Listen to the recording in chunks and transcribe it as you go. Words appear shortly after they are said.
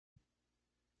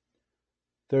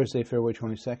Thursday, February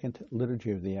 22nd,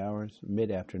 Liturgy of the Hours,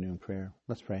 mid-afternoon prayer.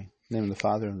 Let's pray. In the name of the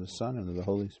Father, and of the Son, and of the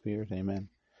Holy Spirit. Amen.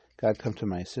 God, come to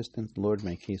my assistance. Lord,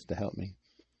 make haste to help me.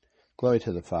 Glory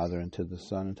to the Father, and to the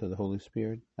Son, and to the Holy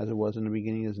Spirit, as it was in the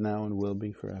beginning, is now, and will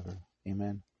be forever.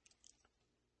 Amen.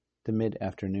 The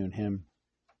mid-afternoon hymn.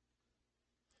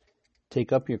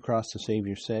 Take up your cross, the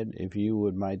Savior said, if you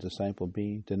would my disciple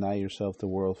be, deny yourself the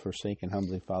world, forsake, and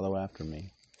humbly follow after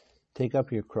me. Take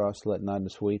up your cross, let not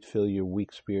its weight fill your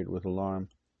weak spirit with alarm.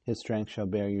 His strength shall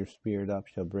bear your spirit up,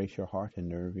 shall brace your heart and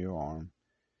nerve your arm.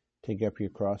 Take up your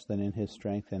cross, then in his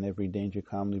strength and every danger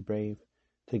calmly brave,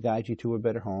 to guide you to a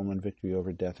better home and victory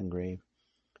over death and grave.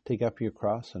 Take up your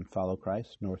cross and follow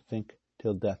Christ, nor think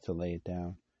till death to lay it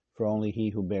down, for only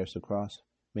he who bears the cross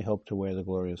may hope to wear the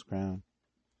glorious crown.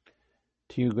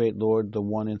 To you, great Lord, the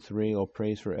one in three, O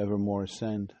praise for evermore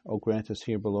ascend. O grant us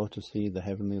here below to see the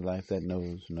heavenly life that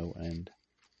knows no end.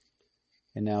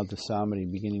 And now the psalmody,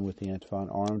 beginning with the antiphon,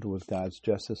 armed with God's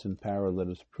justice and power, let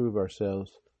us prove ourselves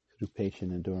through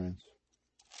patient endurance.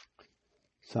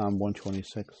 Psalm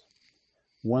 126.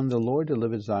 When the Lord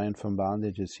delivered Zion from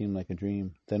bondage, it seemed like a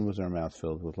dream. Then was our mouth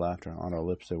filled with laughter, on our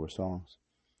lips there were songs.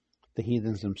 The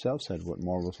heathens themselves said, what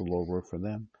marvels the Lord worked for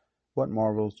them. What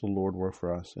marvels the Lord worked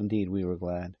for us. Indeed, we were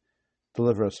glad.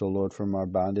 Deliver us, O Lord, from our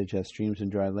bondage as streams in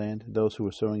dry land. Those who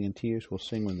are sowing in tears will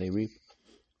sing when they reap.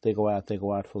 They go out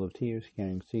full of tears,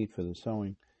 carrying seed for the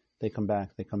sowing. They come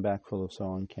back full of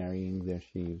sowing, carrying their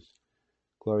sheaves.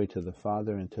 Glory to the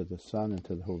Father, and to the Son, and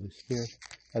to the Holy Spirit,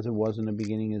 as it was in the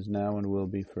beginning, is now, and will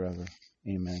be forever.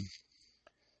 Amen.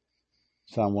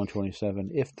 Psalm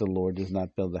 127. If the Lord does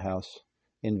not build the house,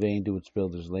 in vain do its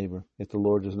builders labor. If the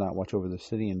Lord does not watch over the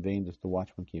city, in vain does the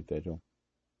watchman keep vigil.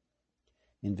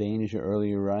 In vain is your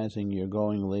earlier rising, your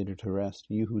going later to rest,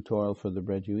 you who toil for the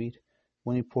bread you eat,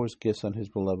 when he pours gifts on his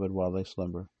beloved while they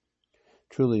slumber.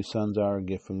 Truly sons are a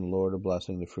gift from the Lord, a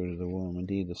blessing, the fruit of the womb.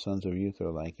 Indeed, the sons of youth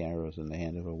are like arrows in the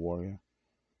hand of a warrior.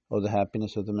 Oh, the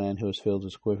happiness of the man who has filled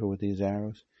his quiver with these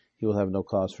arrows! He will have no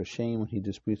cause for shame when he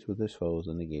disputes with his foes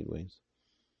in the gateways.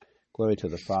 Glory to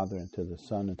the Father, and to the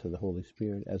Son, and to the Holy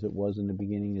Spirit, as it was in the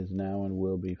beginning, is now, and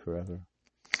will be forever.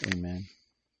 Amen.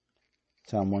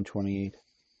 Psalm 128.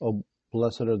 Oh,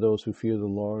 blessed are those who fear the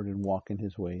Lord and walk in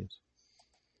his ways.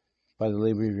 By the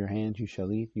labor of your hands you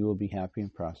shall eat, you will be happy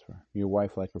and prosper. Your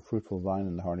wife like a fruitful vine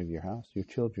in the heart of your house, your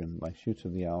children like shoots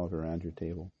of the olive around your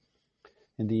table.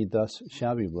 Indeed, thus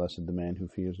shall be blessed the man who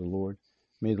fears the Lord.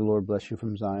 May the Lord bless you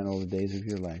from Zion all the days of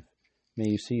your life. May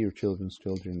you see your children's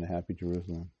children in the happy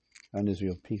Jerusalem, and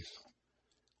Israel peace.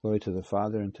 Glory to the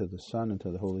Father, and to the Son, and to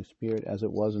the Holy Spirit, as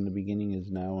it was in the beginning, is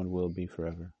now, and will be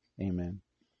forever. Amen.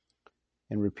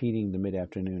 And repeating the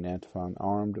mid-afternoon antiphon,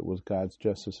 armed with God's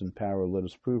justice and power, let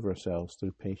us prove ourselves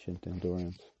through patient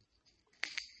endurance.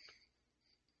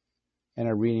 And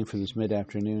our reading for this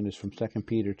mid-afternoon is from 2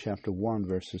 Peter chapter 1,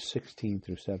 verses 16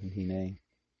 through 17a.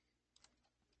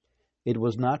 It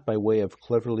was not by way of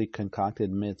cleverly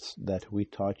concocted myths that we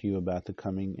taught you about the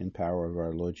coming and power of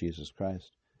our Lord Jesus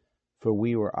Christ, for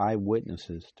we were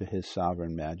eyewitnesses to his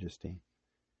sovereign majesty.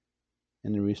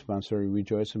 In the responsory,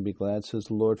 rejoice and be glad, says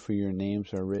the Lord, for your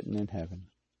names are written in heaven.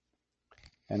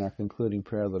 And our concluding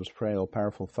prayer, let us pray. O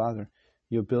powerful Father,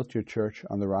 you have built your church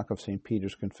on the rock of St.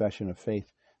 Peter's confession of faith.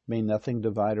 May nothing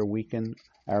divide or weaken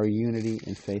our unity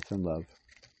in faith and love.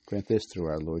 Grant this through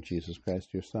our Lord Jesus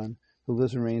Christ, your Son, who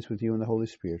lives and reigns with you in the Holy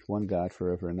Spirit, one God,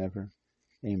 forever and ever.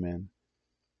 Amen.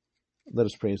 Let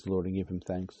us praise the Lord and give him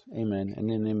thanks. Amen.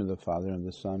 And in the name of the Father, and of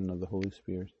the Son, and of the Holy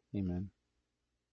Spirit. Amen.